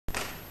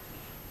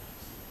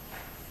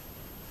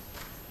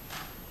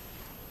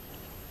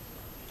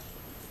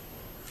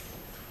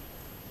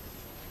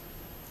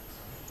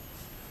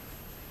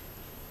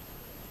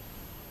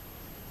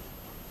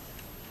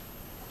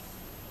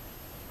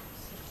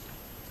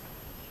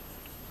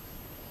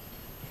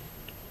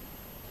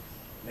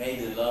May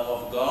the love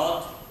of God,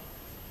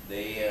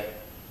 the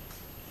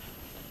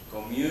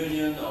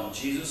communion of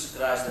Jesus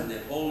Christ and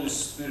the Holy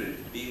Spirit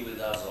be with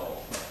us all.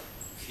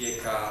 Fie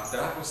ca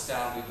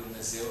dragostea lui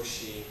Dumnezeu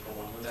și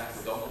comuniunea cu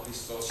Domnul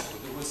Hristos și cu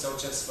Duhul Său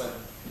cel Sfânt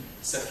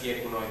să fie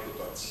cu noi cu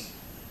toți.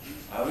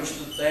 I wish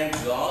to thank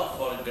God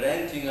for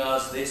granting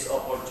us this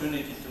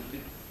opportunity to be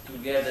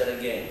together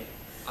again.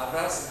 Aș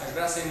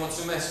vrea să-i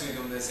mulțumesc lui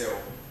Dumnezeu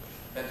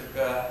pentru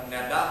că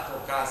ne-a dat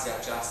ocazia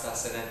aceasta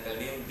să ne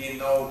întâlnim din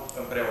nou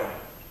împreună.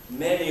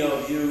 Many of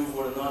you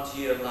were not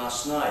here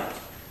last night.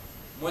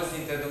 Mulți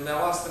dintre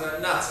dumneavoastră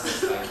n-ați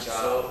fost aici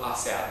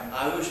aseară.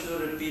 I wish to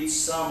repeat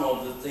some of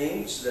the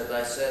things that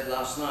I said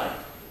last night.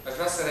 Aș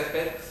vrea să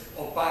repet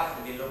o parte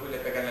din lucrurile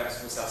pe care le-am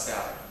spus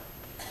aseară.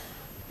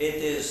 It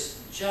is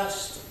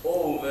just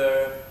over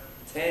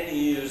 10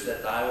 years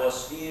that I was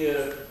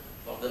here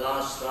for the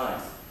last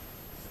time.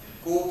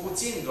 Cu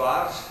puțin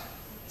doar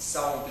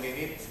s-au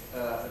împlinit,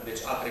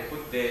 deci a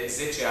trecut de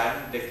 10 ani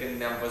de când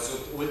ne-am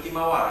văzut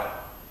ultima oară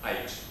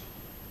aici.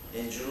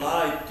 In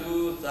July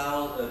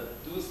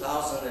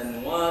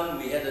 2001,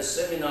 we had a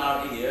seminar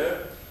here.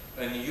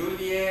 În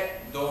iulie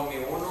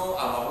 2001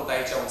 am avut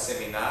aici un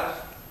seminar.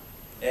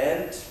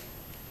 And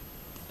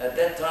at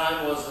that time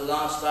was the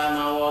last time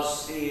I was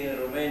here in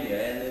Romania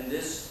and in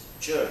this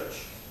church.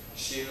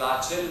 Și la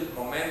acel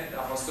moment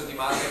a fost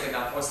ultima dată când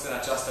am fost în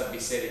această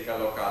biserică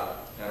locală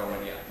în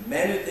România.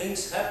 Many things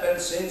happened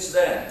since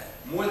then.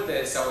 Multe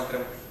s-au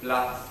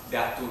întâmplat de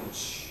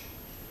atunci.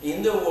 In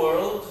the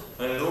world,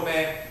 în lume,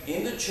 in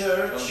the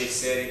church, în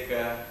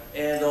biserică,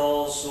 and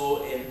also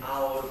in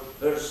our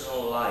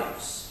personal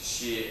lives.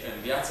 Și în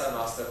viața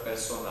noastră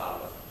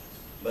personală.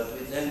 But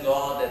we thank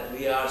God that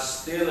we are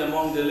still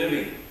among the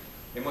living.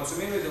 Îi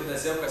mulțumim lui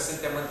Dumnezeu că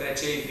suntem între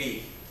cei vii.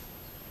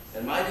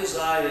 And my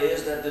desire is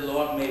that the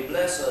Lord may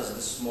bless us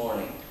this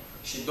morning.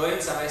 Și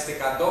dorința mea este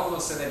ca Domnul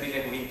să ne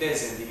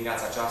binecuvinteze în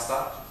dimineața aceasta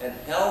and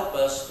help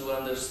us to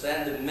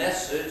understand the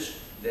message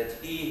that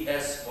He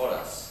has for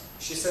us.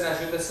 Și să ne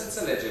ajute să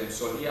înțelegem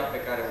solia pe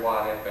care o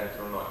are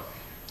pentru noi.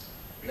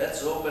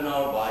 Let's open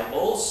our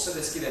Bibles. Să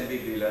deschidem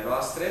Bibliile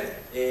noastre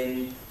in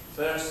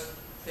 1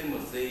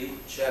 Timothy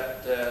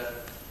chapter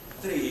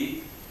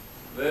 3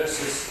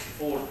 verses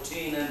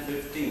 14 and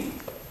 15.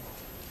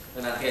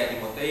 În 1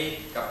 Timotei,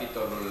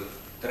 capitolul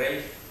 3,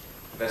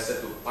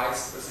 versetul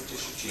 14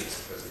 și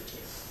 15.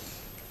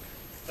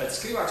 Îți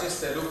scriu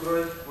aceste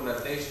lucruri cu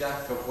nădejdea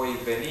că voi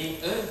veni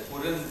în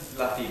curând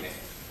la tine.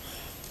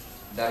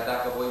 Dar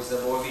dacă voi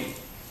zăbovi,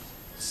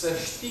 să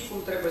știi cum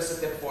trebuie să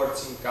te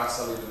porți în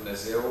casa lui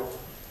Dumnezeu,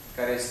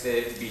 care este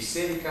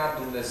biserica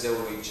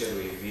Dumnezeului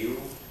celui viu,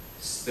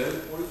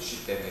 stâlpul și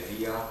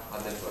temelia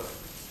adevărului.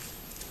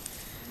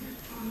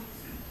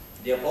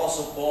 The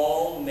Apostle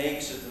Paul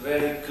makes it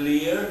very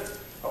clear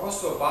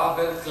Apostolul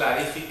Pavel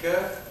clarifică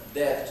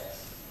that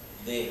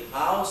the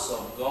house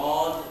of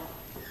God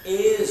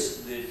is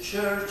the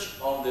church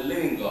of the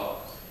living God.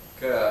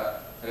 Că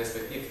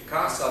respectiv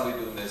casa lui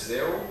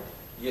Dumnezeu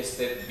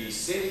este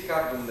biserica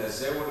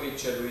Dumnezeului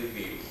celui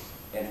viu.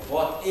 And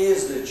what is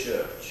the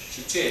church?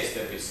 Și ce este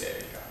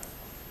biserica?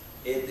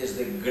 It is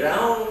the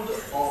ground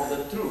of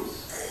the truth.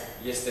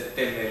 Este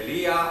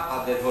temelia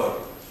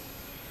adevărului.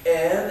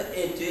 And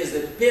it is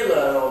the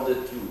pillar of the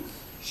truth.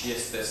 Și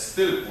este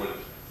stâlpul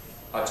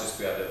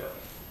acestui adevăr.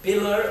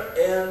 Pillar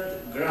and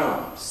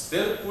ground.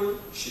 Stâlpul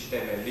și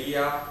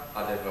temelia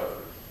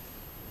adevărului.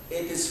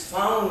 It is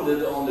founded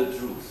on the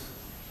truth.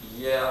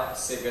 Ea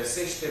se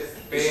găsește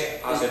pe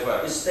adevăr.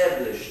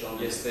 Established on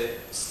the este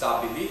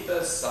stabilită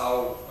sau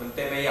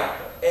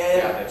întemeiată pe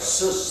and adevăr.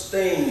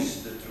 sustains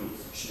the truth.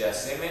 Și de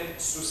asemenea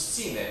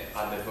susține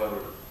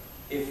adevărul.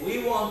 If we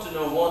want to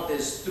know what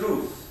is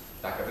truth,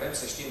 dacă vrem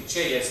să știm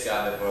ce este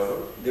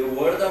adevărul, the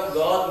Word of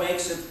God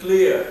makes it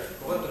clear.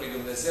 Cuvântul lui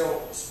Dumnezeu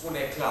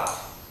spune clar.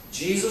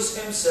 Jesus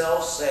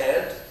Himself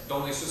said,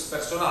 Domnul Iisus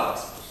personal a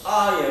spus,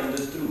 I am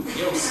the truth.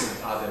 eu sunt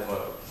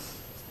adevărul.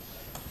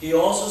 He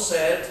also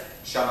said,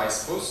 și a mai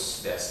spus,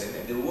 de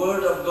asemenea, the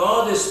Word of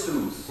God is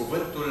truth.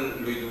 Cuvântul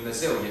lui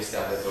Dumnezeu este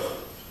adevărul.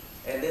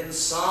 And in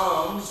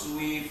Psalms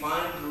we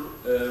find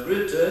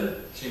written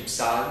și în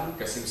Psalm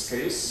găsim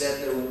scris that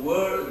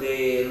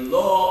the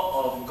law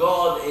of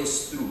God is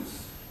truth.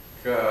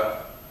 Că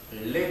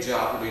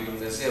legea lui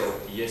Dumnezeu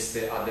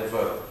este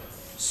adevărul.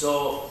 So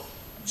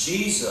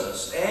Jesus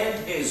and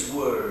His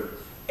Word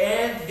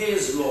and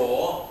His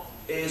law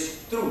is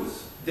truth.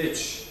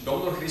 Deci,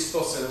 Domnul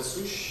Hristos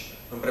însuși,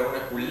 împreună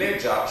cu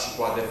legea și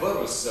cu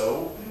adevărul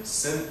Său,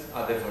 sunt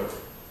adevărul.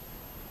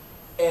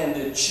 And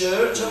the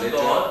Church of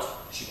God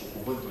și cu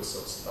cuvântul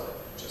Său sunt adevărul.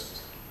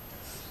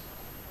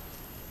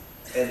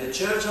 And the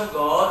Church of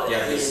God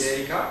is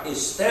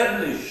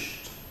established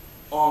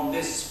on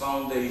this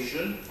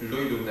foundation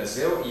lui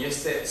Dumnezeu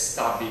este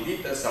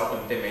stabilită sau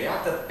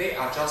întemeiată pe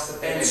această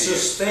temelie. And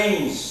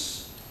sustains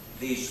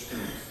these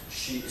truths.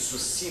 Și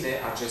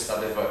susține acest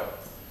adevăr.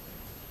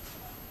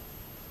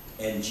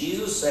 And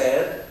Jesus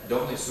said,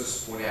 Domnul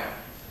Iisus spunea,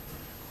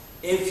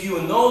 if you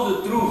know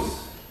the truth,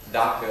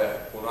 dacă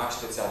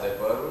cunoașteți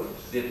adevărul,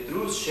 the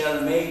truth shall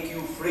make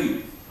you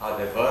free.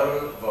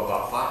 Adevărul vă va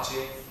face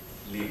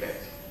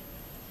liberi.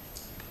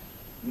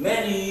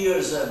 Many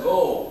years ago,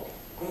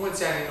 Cu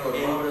mulți ani în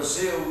in urmă,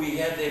 Brazil, we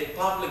had a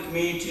public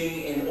meeting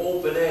in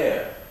open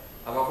air.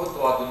 am avut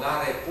o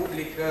adunare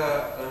publică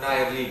în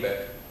aer liber.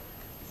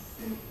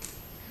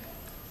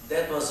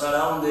 That was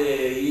around the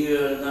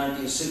year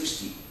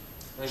 1960.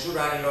 În jurul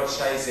anilor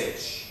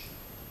 60.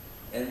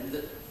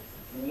 And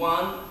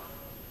one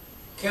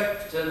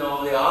captain of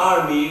the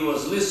army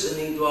was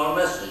listening to our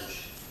message.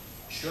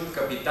 Și un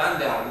capitan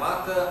de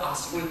armată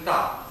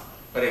asculta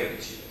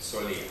predicile,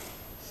 solia.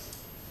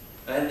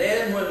 And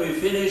then when we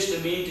finished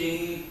the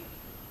meeting,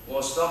 he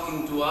was talking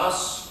to us.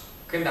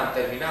 Când am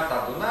terminat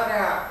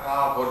adunarea,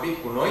 a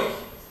vorbit cu noi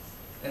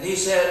And he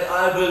said,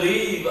 I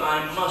believe I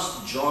must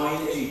join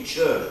a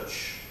church.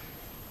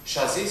 și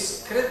a zis,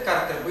 cred că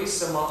ar trebui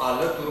să mă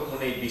alătur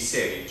unei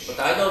biserici. But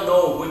I don't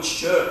know which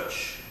church.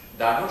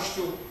 Dar nu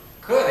știu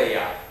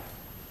căreia.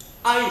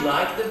 I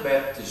like the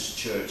Baptist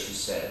church, he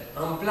said.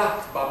 Îmi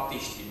plac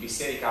baptiștii,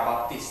 biserica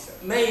baptistă.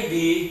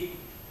 Maybe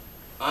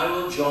I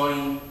will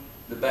join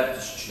the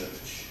Baptist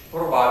church.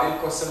 Probabil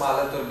că o să mă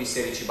alătur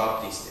bisericii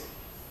baptiste.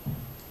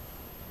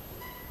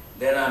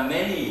 There are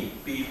many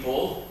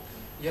people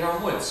Erau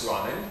mulți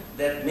oameni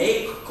that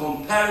make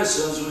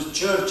comparisons with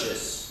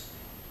churches.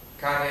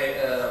 care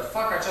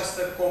fac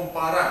această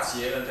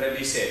comparație între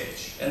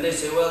biserici. And they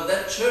say, well,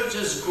 that church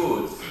is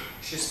good,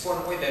 Și spun,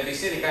 uite,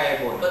 biserica aia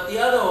e bună, but the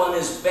other one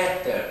is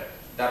better.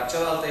 dar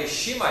cealaltă e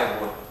și mai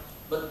bună,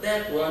 But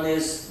that one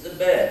is the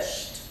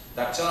best.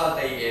 dar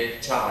cealaltă e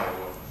cea mai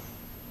bună.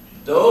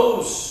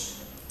 Those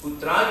who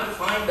try to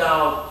find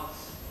out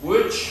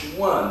which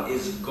one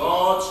is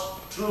God's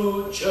true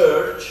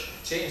church,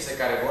 Cei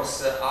care vor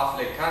să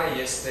afle care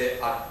este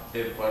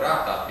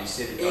adevărata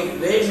biserica lui if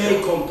they Dumnezeu,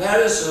 make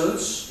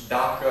comparisons,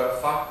 dacă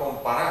fac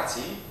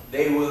comparații,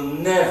 they will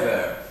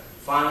never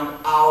find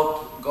out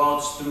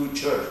God's true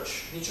church.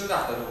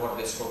 niciodată nu vor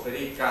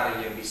descoperi care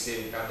e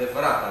biserica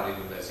adevărată a lui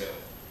Dumnezeu.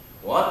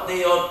 What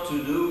they ought to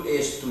do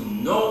is to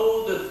know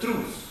the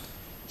truth,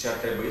 Ce ar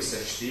trebui să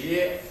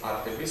știe, ar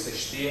trebui să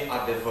știe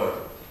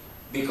adevărul.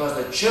 because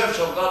the church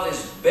of God is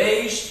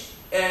based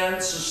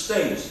and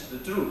sustains the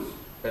truth.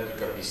 Pentru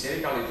că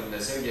biserica lui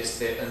Dumnezeu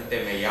este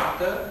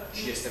întemeiată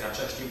și este în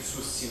același timp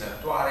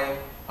susținătoare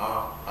a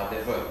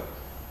adevărului.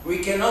 We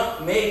cannot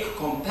make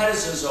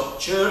comparisons of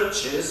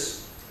churches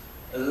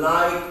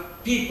like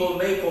people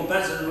make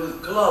comparisons with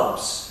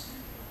clubs.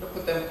 Nu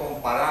putem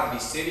compara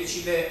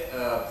bisericile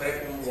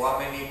precum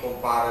oamenii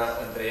compară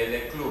între ele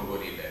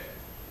cluburile.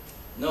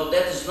 No,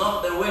 that is not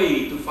the way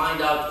to find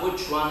out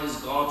which one is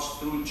God's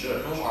true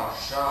church. Nu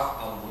așa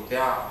am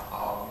putea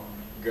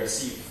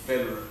găsi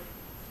felul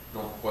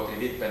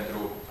potrivit pentru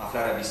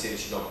aflarea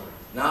Bisericii Domnului.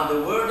 Now the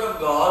Word of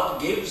God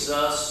gives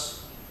us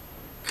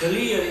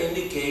clear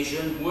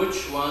indication which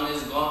one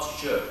is God's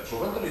church.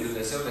 Cuvântul lui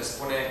Dumnezeu ne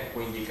spune cu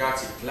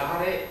indicații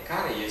clare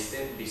care este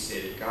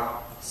biserica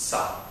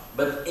sa.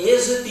 But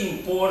is it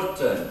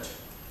important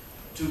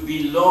to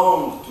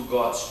belong to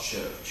God's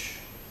church?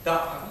 Dar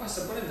acum să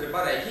punem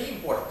întrebarea, e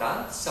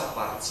important să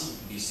aparții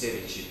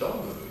Bisericii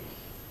Domnului?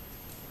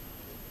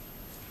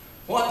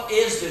 What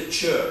is the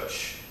church?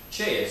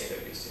 Ce este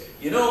biserica?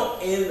 You know,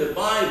 in the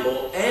Bible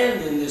and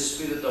in the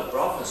spirit of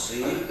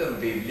prophecy, Atât în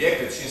Biblie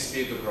cât și în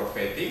spiritul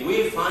profetic, we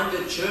find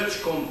the church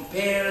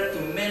compared to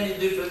many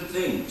different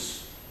things.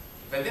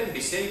 vedem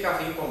biserica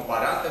fiind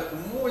comparată cu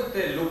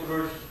multe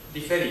lucruri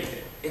diferite.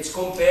 It's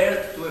compared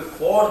to a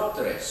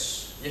fortress.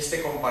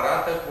 Este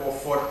comparată cu o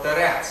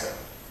fortăreață.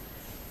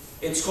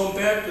 It's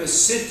compared to a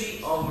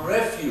city of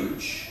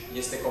refuge.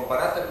 Este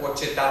comparată cu o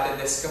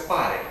cetate de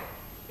scăpare.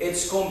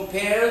 It's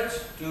compared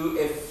to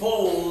a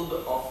fold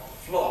of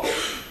flock.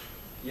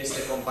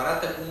 Este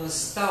comparată cu un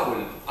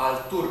staul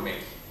al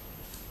turmei.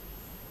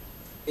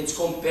 It's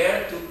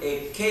compared to a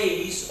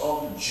case of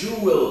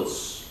jewels.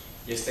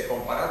 Este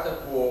comparată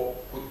cu o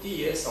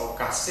cutie sau o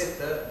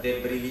casetă de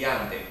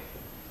briliante.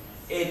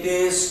 It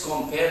is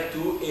compared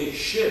to a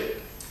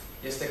ship.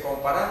 Este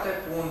comparată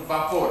cu un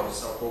vapor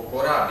sau cu o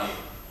corabie.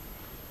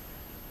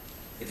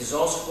 It is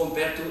also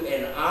compared to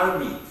an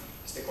army.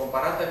 Este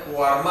comparată cu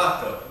o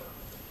armată.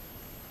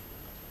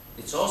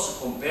 It's also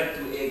compared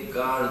to a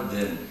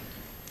garden.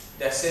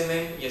 De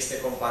asemenea,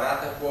 este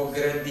comparată cu o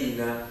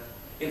grădină.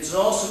 It's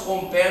also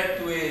compared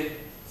to a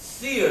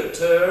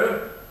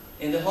theater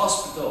in the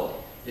hospital.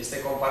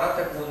 Este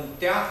comparată cu un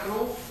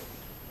teatru.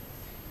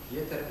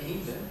 Theater in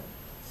the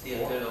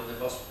Theater of the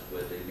hospital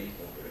where they make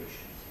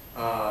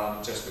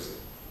operations. Ce scuze?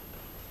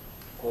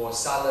 Cu o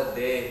sală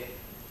de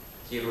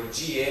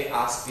chirurgie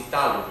a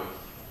spitalului.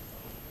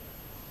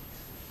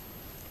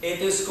 It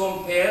is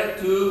compared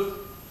to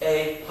a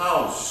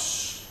house.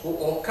 Cu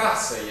o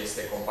casă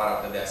este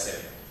comparată de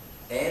asemenea.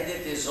 And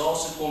it is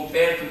also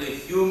compared to the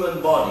human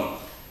body.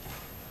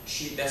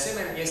 Și de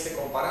asemenea este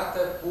comparată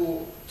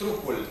cu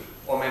trupul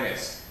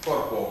omenesc,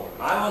 corpul omului.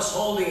 I was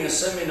holding a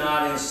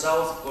seminar in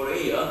South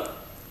Korea,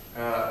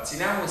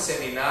 Țineam un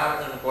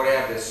seminar în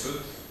Coreea de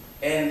Sud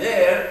and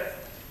there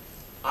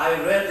I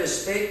read a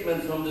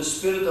statement from the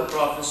Spirit of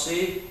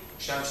Prophecy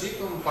Și am citit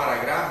un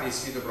paragraf din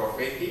Sfântul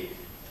Profetic,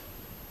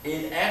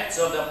 in Acts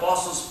of the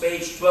Apostles,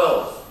 page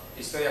 12.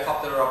 Istoria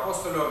Faptelor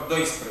Apostolilor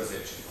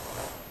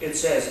 12. It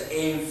says,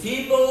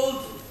 enfeebled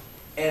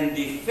and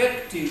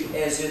defective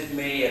as it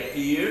may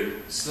appear,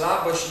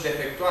 Slabă și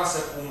defectuoasă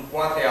cum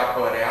poate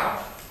apărea,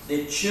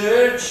 the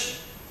church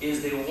is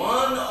the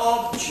one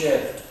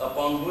object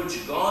upon which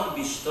God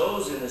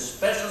bestows in a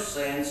special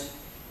sense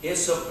His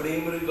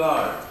supreme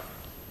regard.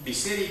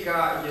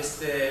 Biserica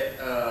este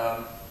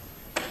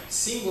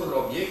singurul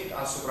obiect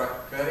asupra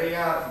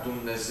căruia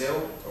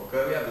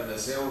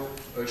Dumnezeu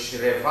își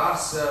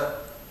revarsă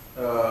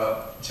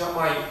cel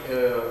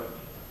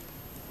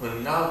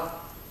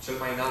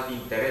mai înalt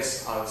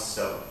interes al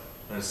său,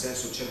 în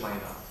sensul cel mai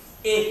înalt.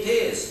 It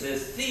is the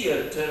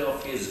theater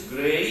of His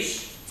grace,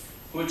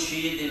 which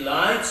He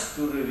delights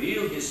to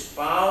reveal His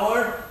power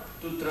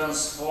to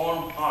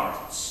transform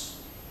hearts.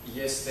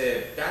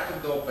 Este teatru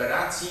de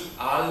operații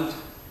al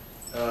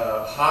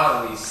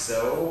harului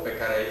său, pe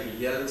care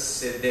El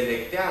se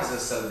delectează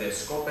să-l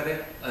descopere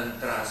în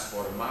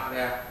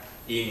transformarea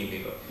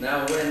inimilor. Now,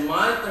 when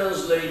my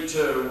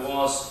translator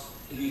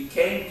he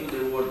came to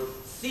the word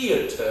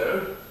theater,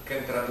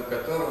 când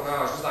traducătorul meu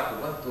a ajuns la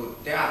cuvântul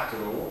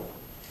teatru,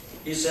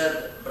 he said,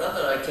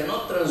 brother, I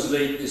cannot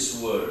translate this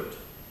word.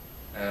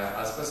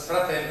 A spus,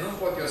 frate, nu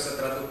pot eu să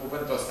traduc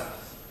cuvântul ăsta.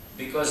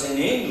 Because in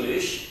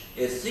English,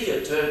 a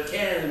theater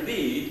can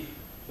be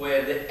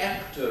where the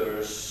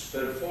actors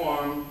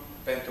perform.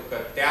 Pentru că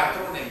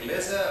teatru în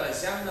engleză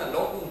înseamnă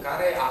locul în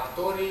care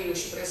actorii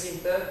își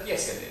prezintă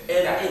piesele.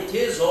 And it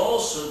is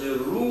also the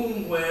room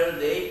where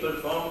they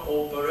perform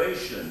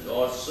operations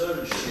or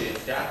surgery.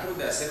 Teatru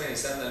de asemenea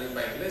înseamnă în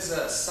limba engleză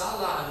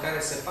sala în care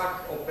se fac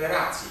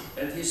operații.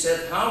 And he said,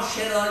 how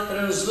shall I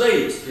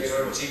translate this?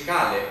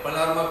 Chirurgicale. Până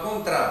la urmă, cum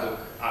traduc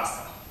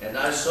asta? And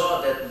I saw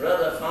that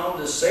brother found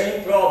the same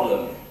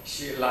problem.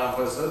 Și l-am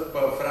văzut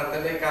pe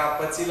fratele că a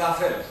pățit la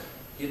fel.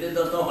 He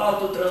didn't know how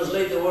to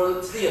translate the word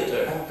theater.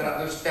 Cum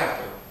traduci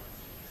teatru?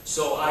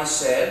 So I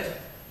said,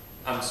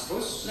 am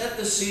spus, let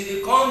us see the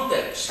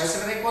context. Hai să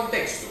vedem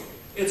contextul.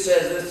 It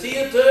says the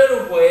theater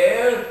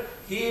where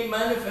He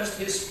manifests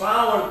His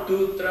power to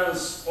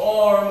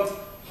transform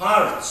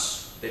hearts.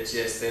 Deci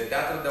este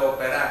teatru de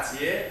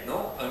operație, nu?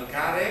 În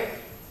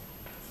care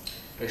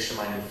își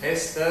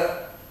manifestă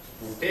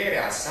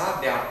puterea sa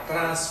de a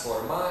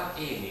transforma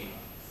inima.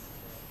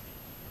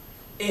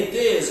 It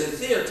is a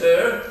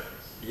theater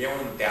e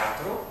un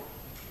teatru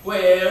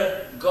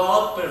where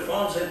God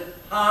performs a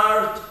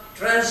heart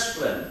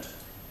transplant.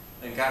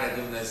 În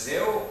care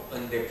Dumnezeu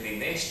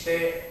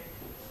îndeplinește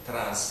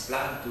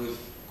transplanturi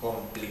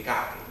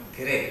complicate,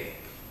 grele.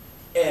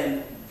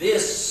 And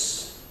this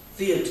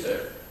theater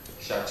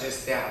și acest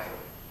teatru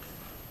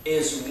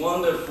is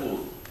wonderful.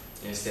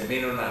 Este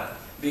minunat.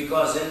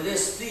 Because in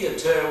this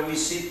theater we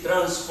see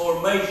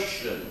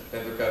transformation.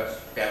 Pentru că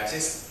pe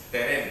acest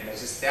teren, pe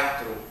acest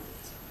teatru,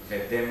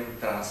 vedem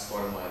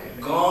transformare.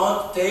 God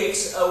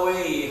takes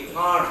away a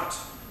heart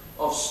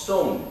of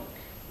stone.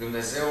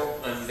 Dumnezeu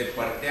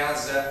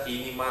îndepărtează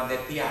inima de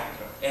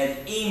piatră. And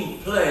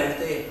implant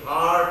a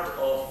heart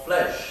of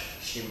flesh.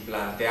 Și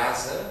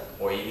implantează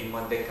o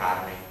inimă de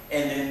carne.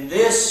 And in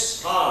this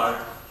heart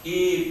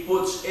He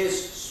puts His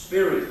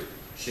Spirit.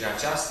 Și în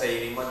această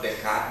inimă de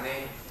carne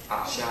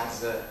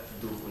așează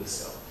Duhul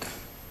Său.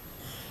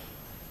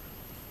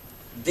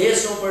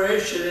 This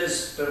operation is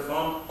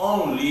performed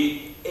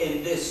only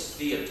in this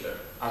theater.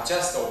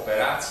 Această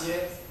operație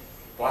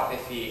poate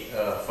fi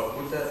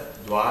făcută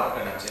doar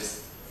în acest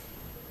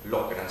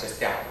loc, în acest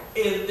teatru.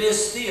 In this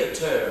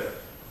theater,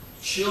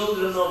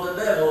 children of the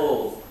devil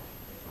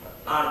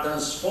are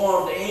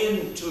transformed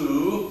into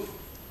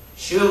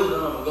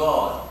children of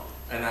God.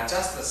 În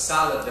această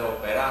sală de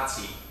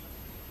operații,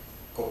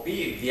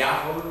 copiii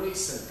diavolului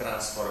sunt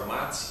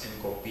transformați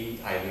în copii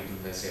ai lui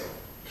Dumnezeu.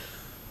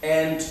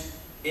 And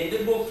in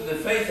the book The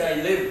Faith I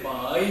Live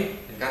By,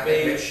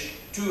 page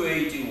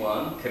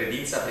 281,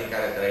 Credința prin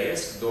care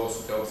trăiesc,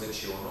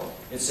 281,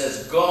 it says,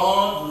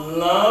 God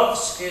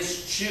loves His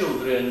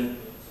children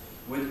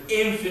with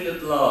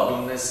infinite love.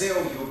 Dumnezeu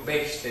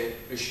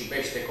își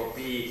iubește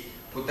copiii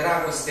cu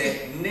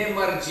dragoste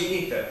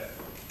nemărginită.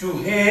 To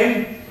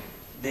Him,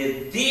 the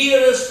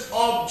dearest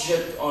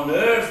object on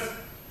earth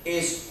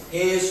is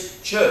His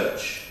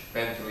church.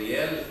 Pentru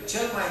El,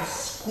 cel mai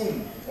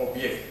scump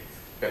obiect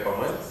pe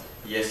pământ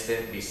este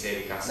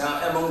biserica sa. Now,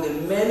 among the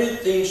many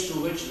things to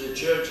which the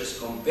church is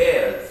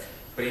compared,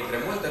 printre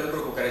multe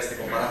lucruri cu care este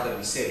comparată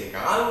biserica,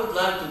 I would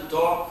like to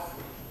talk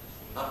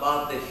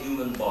about the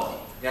human body.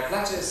 Mi-ar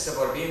place să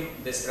vorbim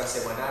despre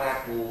asemănarea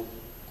cu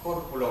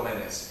corpul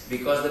omenesc.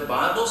 Because the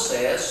Bible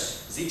says,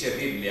 zice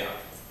Biblia,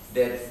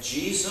 that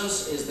Jesus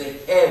is the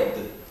head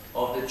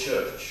of the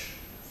church.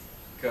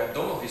 Că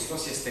Domnul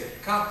Hristos este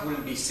capul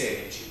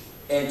bisericii.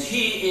 And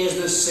He is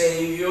the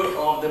Savior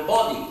of the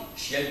body.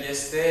 Și El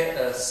este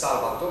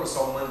salvatorul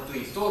sau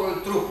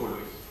mântuitorul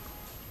trupului.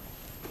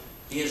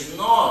 He is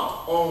not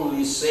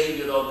only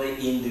Savior of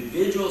the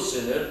individual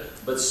sinner,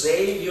 but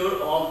Savior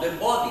of the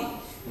body.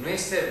 nu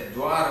este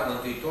doar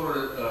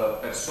mântuitorul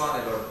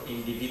persoanelor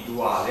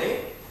individuale,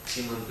 ci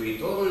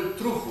mântuitorul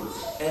trupului.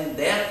 And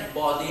that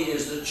body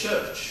is the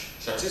church.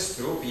 Și acest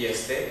trup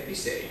este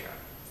biserica.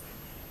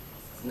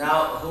 Now,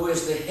 who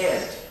is the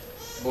head?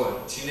 Bun,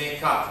 cine e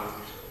capul?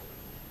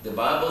 The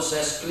Bible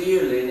says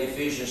clearly in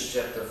Ephesians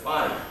chapter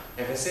 5.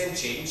 Efeseni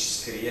 5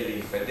 scrie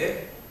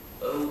limpede.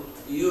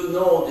 You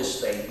know this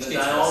statement,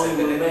 I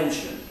only will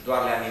mention.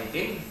 Doar le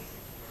amintim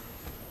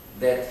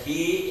that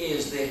he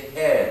is the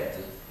head.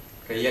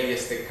 Că el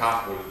este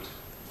capul.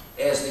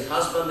 As the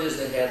husband is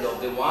the head of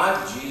the wife,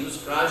 Jesus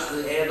Christ is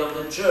the head of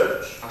the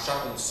church. Așa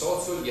cum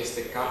soțul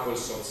este capul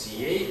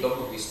soției,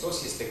 Domnul Hristos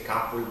este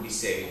capul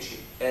bisericii.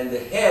 And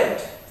the head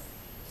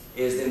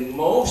is the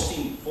most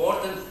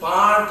important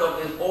part of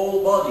the whole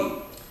body.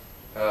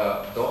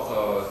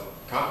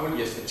 Capul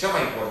este cea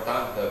mai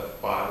importantă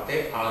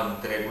parte a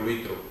întregului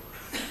trup.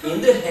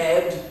 In the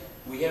head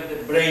we have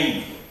the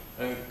brain.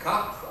 În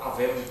cap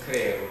avem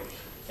creierul.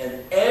 And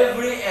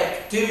every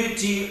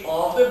activity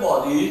of the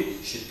body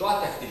și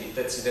toate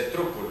activitățile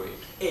trupului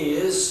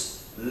is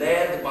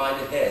led by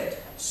the head.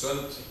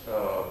 Sunt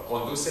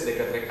conduse de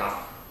către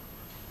cap.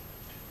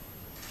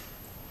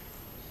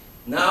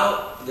 Now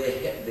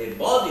the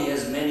body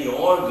has many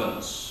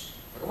organs.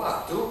 Acum,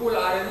 trupul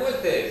are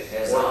multe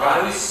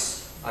organe. Eyes,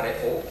 are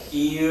ochi,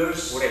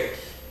 ears, urechi,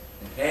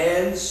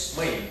 hands,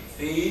 mâini,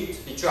 feet,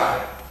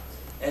 picioare.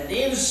 And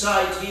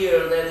inside here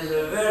there is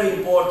a very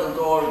important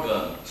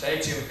organ. Și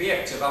aici în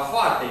piept ceva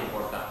foarte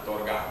important,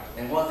 organ.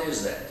 And what is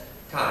that?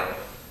 Care?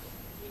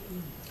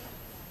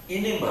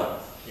 Inima.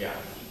 Yeah.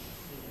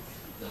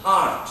 The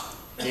heart.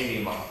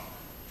 Inima.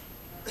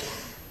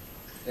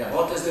 And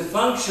what is the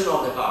function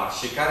of the heart?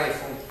 Și care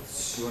e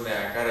funcțiunea,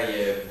 care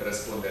e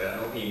răspunderea,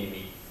 nu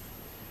inimii?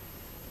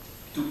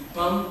 To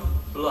pump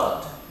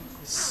blood.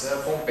 Să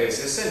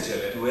pompeze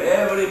sângele. To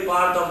every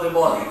part of the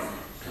body.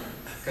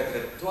 Către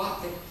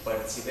toate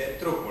părțile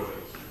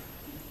trupului.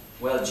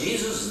 Well,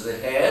 Jesus is the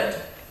head.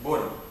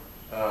 Bun.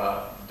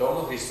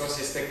 Domnul Hristos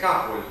este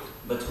capul.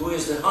 But who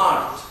is the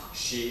heart?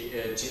 Și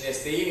cine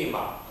este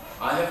inima?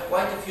 I have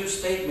quite a few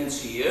statements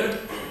here.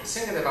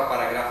 Sunt câteva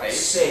paragrafe aici.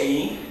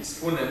 Saying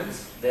spunând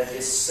that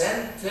the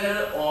center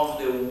of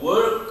the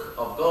work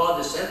of God,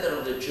 the center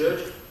of the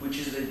church, which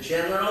is the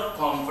general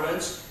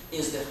conference,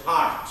 is the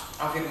heart.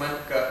 Afirmând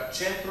că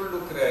centrul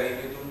lucrării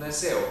lui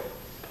Dumnezeu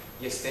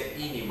este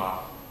inima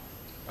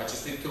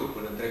acestui trup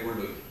în întregul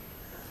lui.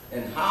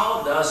 And how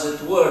does it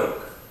work?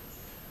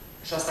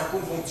 Și asta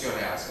cum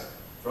funcționează?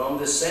 From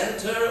the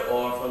center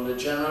or from the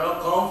general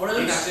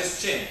conference? Din acest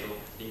centru,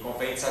 din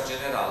conferința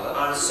generală,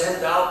 are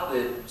sent out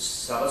the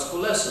Sabbath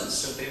school lessons.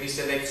 Sunt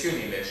trimise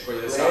lecțiunile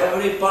școlii de to sabat.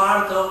 every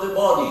part of the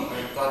body.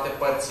 În toate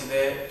părțile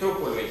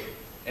trupului.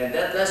 And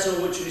that lesson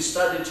which we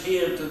studied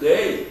here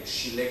today,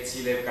 și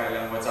lecțiile care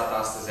le-am învățat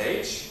astăzi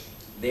aici,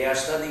 they are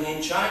studying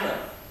in China.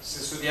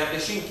 Sunt studiate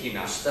și în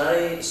China.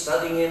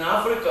 Studying in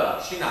Africa.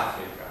 Și în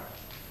Africa.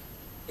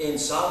 In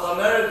South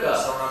America.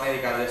 Sau în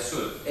America de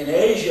Sud. In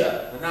Asia.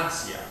 În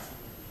Asia.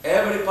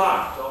 Every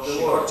part of the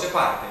world. Și orice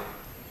parte.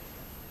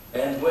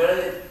 And where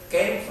it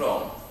came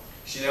from.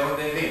 Și de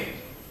unde vin.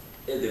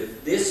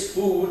 This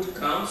food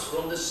comes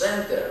from the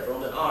center, from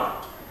the heart.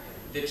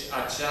 Deci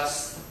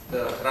această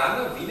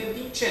hrană vine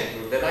din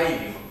centru, de la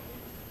inimă.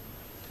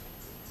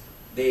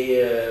 The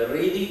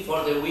reading for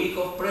the week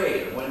of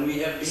prayer, when we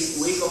have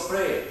week of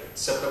prayer.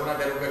 Săptămâna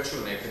de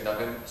rugăciune, când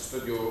avem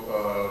studiu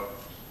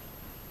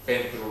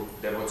pentru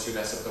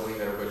devoțiunea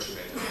săptămânii de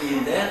rugăciune. In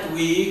that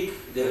week,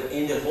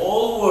 in the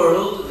whole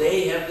world, they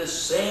have the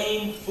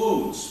same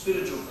food,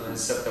 spiritual food. În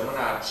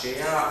săptămâna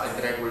aceea,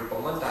 întregul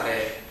pământ are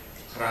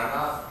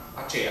hrana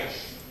aceeași.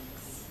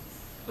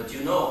 But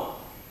you know,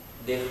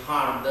 the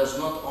heart does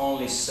not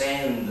only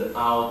send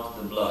out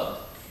the blood.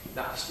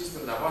 Da, știți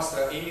dumneavoastră,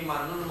 inima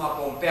nu numai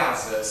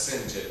pompează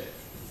sângele.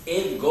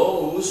 It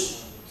goes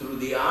through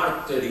the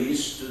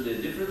arteries to the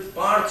different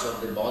parts of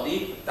the body.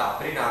 Da,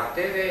 prin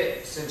artere,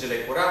 sângele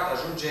curat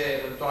ajunge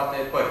în toate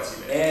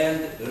părțile. And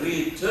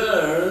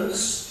returns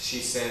și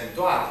se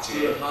întoarce to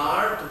the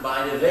heart by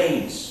the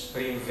veins.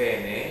 Prin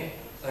vene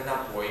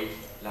înapoi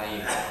la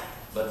inimă.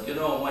 But you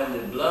know, when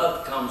the blood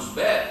comes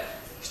back,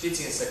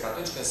 știți însă că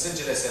atunci când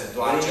sângele se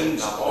întoarce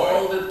înapoi,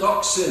 all the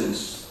toxins,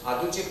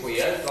 aduce cu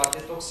el toate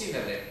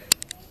toxinele.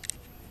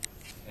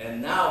 And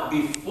now,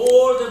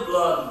 before the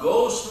blood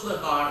goes to the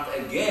heart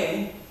again,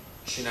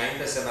 și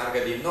înainte să meargă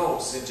din nou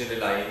sângele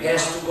la inimă,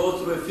 has to go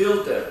through a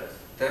filter.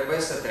 Trebuie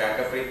să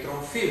treacă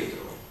printr-un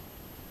filtru.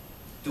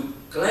 To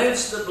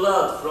cleanse the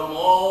blood from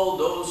all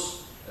those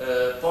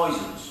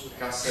poisons.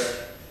 Ca să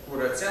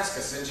curățească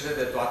sângele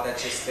de toate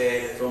aceste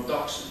from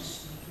toxins.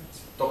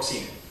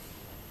 Toxine.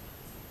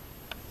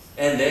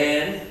 And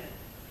then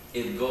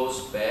it goes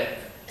back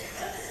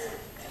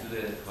to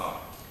the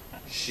heart.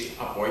 Și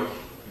apoi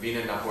vine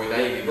înapoi la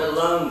inimă. The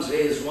lungs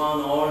is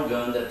one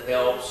organ that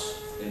helps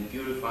in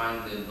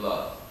purifying the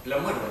blood.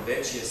 Plămânul,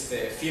 deci, este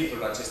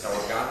filtrul acesta,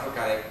 organul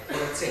care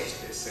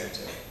curățește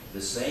sângele.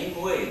 The same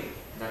way.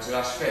 În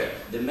același fel.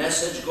 The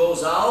message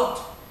goes out.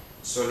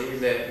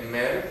 Solile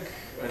merg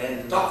and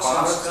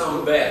toxins come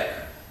back.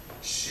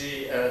 și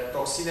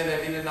toxinele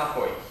vin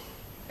înapoi.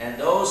 And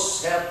those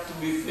have to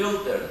be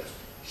filtered.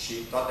 Și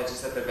toate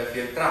acestea trebuie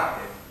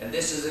filtrate. And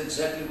this is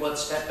exactly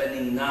what's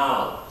happening now.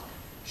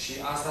 Și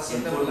asta se In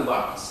întâmplă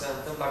Porumbac.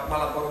 acum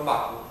la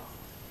Porumbacu.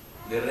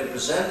 The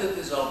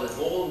representatives of the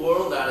whole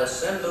world are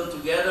assembled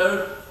together.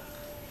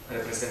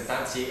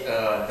 Reprezentanții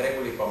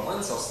întregului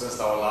pământ s-au strâns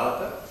la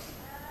oaltă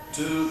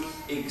to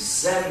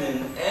examine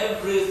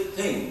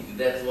everything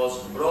that was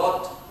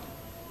brought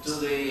to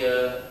the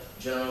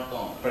General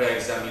Conference.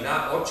 preexamina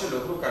orice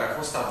lucru care a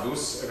fost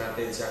adus în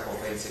atenția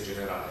conferinței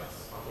generale.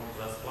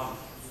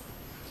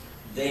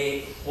 The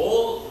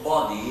whole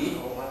body,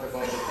 What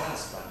about the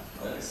transplant?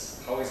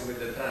 How is with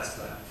the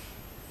transplant?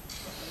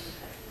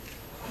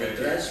 the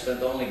transplant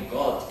only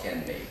God can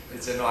make.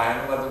 Deci nu, aia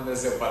numai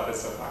Dumnezeu poate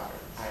să facă.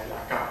 Aia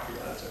la cap e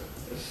altceva.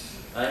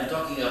 I'm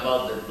talking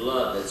about the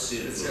blood that Deci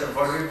circulates.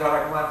 vorbim doar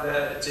acum de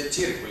ce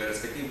circule,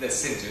 respectiv de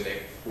sângele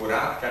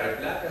curat care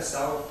pleacă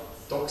sau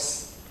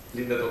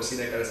plin de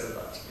toxine care se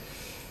întoarce.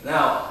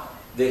 Now,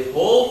 the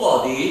whole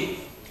body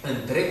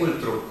Întregul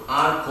trup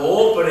are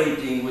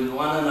cooperating with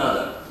one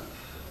another.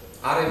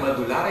 are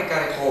mădulare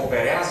care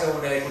cooperează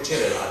unele cu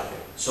celelalte.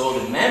 So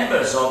the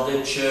members of the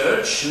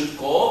church should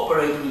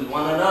cooperate with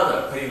one another.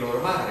 Prin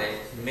urmare,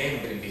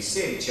 membrii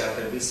bisericii ar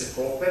trebui să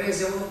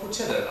coopereze unul cu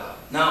celălalt.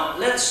 Now,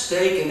 let's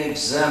take an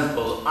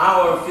example,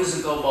 our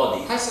physical body.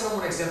 Hai să luăm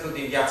un exemplu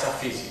din viața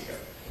fizică.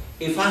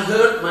 If I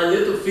hurt my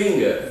little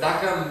finger,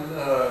 Dacă îmi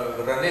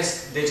rănesc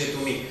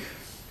degetul mic,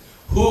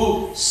 who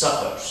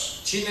suffers?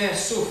 cine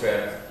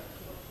suferă?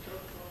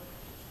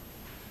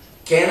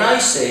 Can I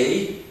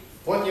say,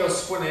 Pot eu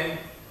spune,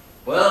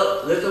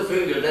 well, little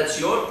finger, that's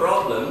your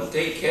problem,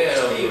 take care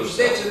of știi, yourself.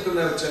 degetul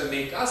meu cel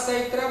mic, asta e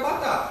treaba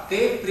ta, te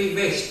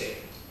privește.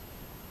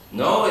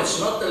 No, it's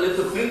not the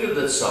little finger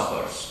that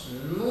suffers.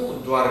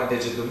 Nu doar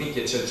degetul mic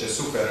e cel ce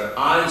suferă,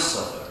 I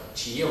suffer.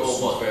 ci eu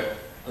sufer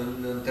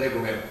în întregul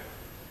meu.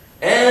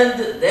 And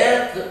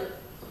that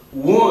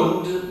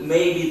wound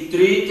may be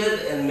treated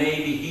and may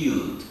be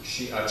healed.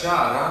 Și acea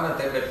rană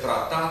trebuie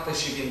tratată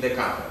și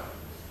vindecată.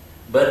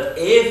 But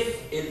if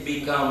it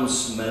becomes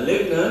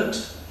malignant,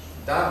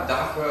 Dar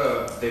dacă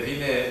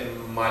devine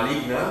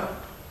malignă,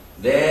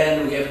 then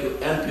we have to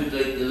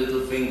amputate the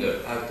little finger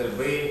ar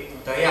trebui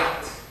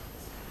tăiat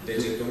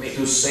degetul mic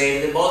to save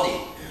the body.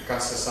 ca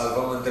să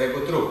salvăm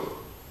întregul trup.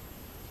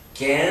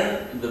 Can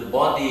the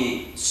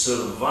body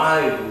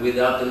survive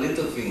without the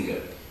little finger?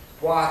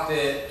 Poate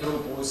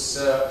trupul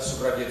să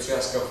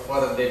supraviețuiască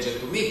fără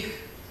degetul mic?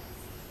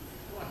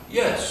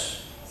 Yes.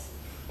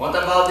 What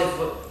about if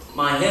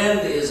my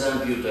hand is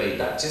amputated?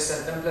 Dar ce se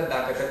întâmplă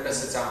dacă trebuie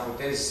să-ți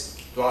amputezi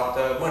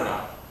toată mâna?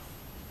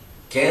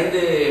 Can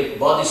the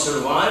body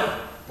survive?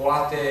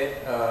 Poate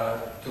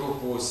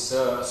trupul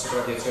să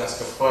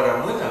supraviețuiască fără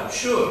mână?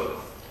 Sure.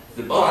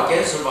 The body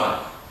can survive.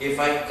 If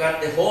I cut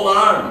the whole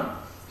arm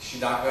Și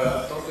dacă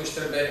totuși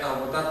trebuie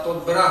amputat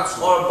tot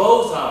brațul or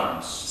both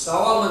arms, sau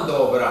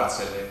amândouă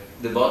brațele,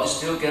 the body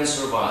still can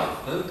survive.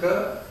 încă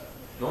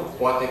nu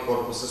poate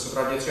corpul să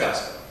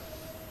supraviețuiască.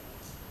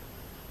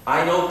 I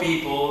know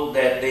people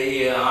that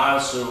they are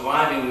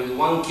surviving with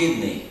one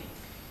kidney.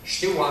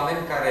 Știu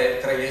oameni care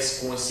trăiesc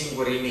cu un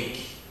singur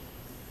rinichi.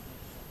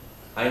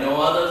 I know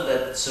others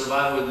that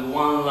survive with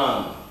one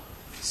lung,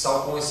 Sau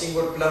cu un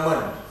singur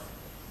plămân.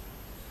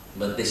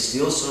 but they're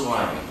still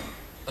surviving.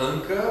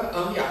 Încă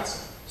în viață.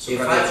 If I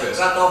Supraviețuiesc.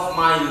 cut off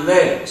my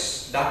legs,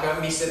 Dacă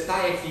mi se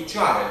taie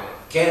picioarele,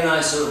 can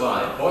I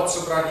survive? pot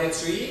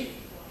supraviețui?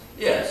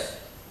 Yes.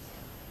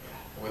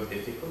 With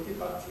difficulty,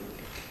 but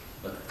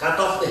But cut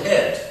off the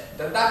head,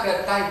 Dar dacă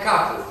tai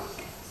capul,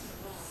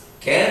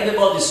 can the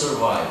body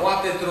survive?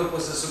 poate trupul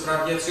să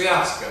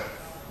supraviețuiască?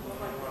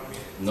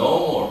 No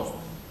more.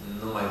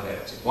 Nu mai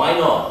merge. Why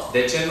not?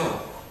 De ce nu?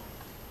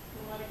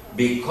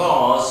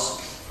 Because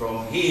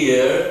from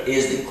here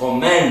is the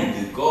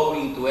command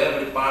going to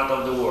every part of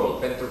the world.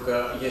 Pentru că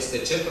este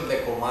centrul de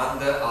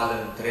comandă al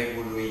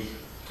întregului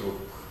trup.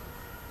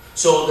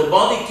 So the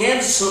body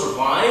can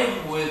survive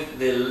with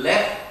the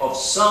lack of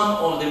some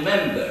of the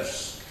members.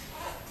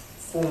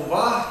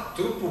 Cumva,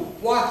 trupul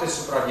poate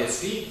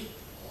supraviețui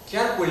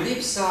chiar cu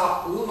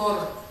lipsa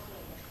unor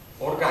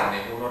organe,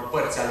 unor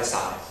părți ale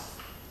sale.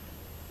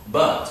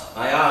 But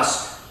I ask,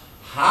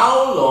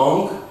 how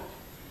long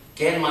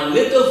can my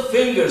little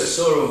finger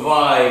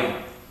survive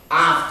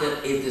after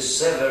it is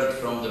severed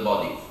from the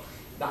body?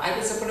 Dar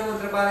haideți să punem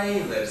întrebarea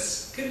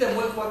invers. Cât de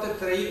mult poate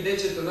trăi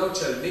degetul meu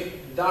cel mic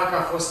dacă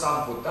a fost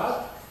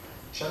amputat?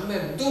 Și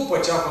anume, după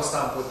ce a fost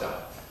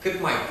amputat.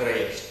 Cât mai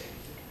trăiește?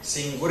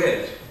 Singurel.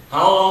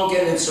 How long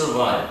can it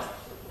survive?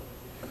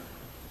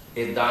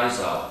 It dies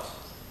out.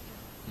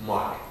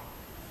 Moare.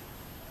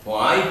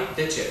 Why?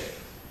 De ce?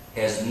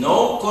 Has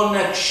no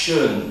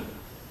connection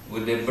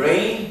with the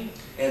brain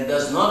and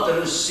does not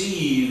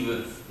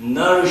receive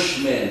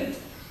nourishment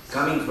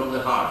coming from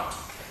the heart.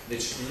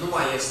 Deci nu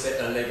mai este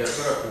în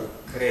legătură cu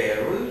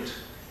creierul,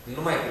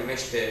 nu mai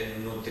primește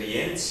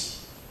nutrienți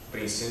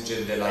prin sânge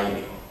de la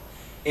inimă.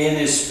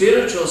 In a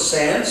spiritual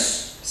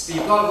sense,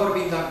 Spiritual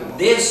vorbind acum,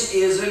 this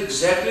is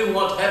exactly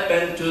what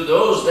happened to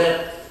those that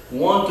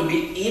want to be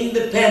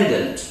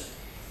independent.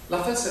 La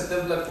fel se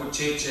întâmplă cu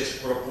cei ce își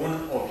propun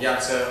o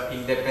viață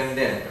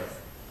independentă.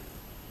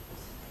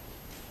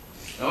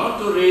 I want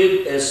to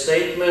read a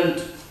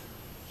statement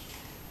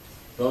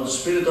from the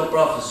Spirit of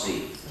Prophecy.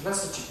 Aș vrea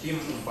să citim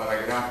un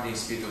paragraf din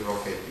Spiritul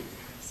Profetic.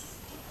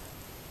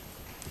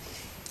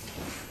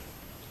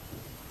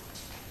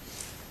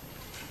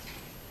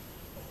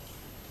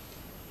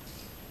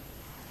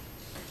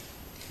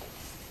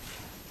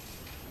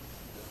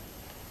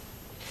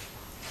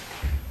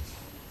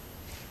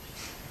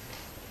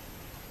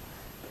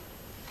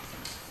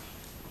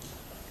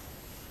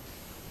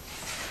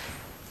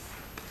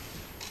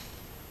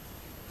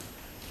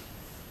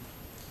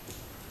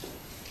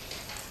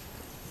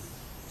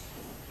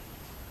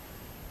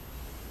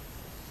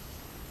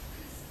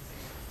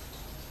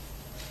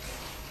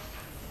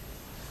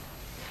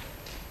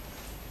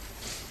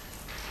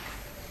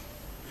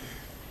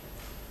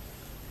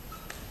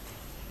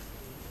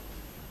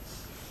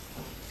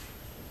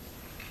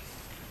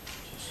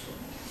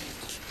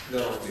 Da,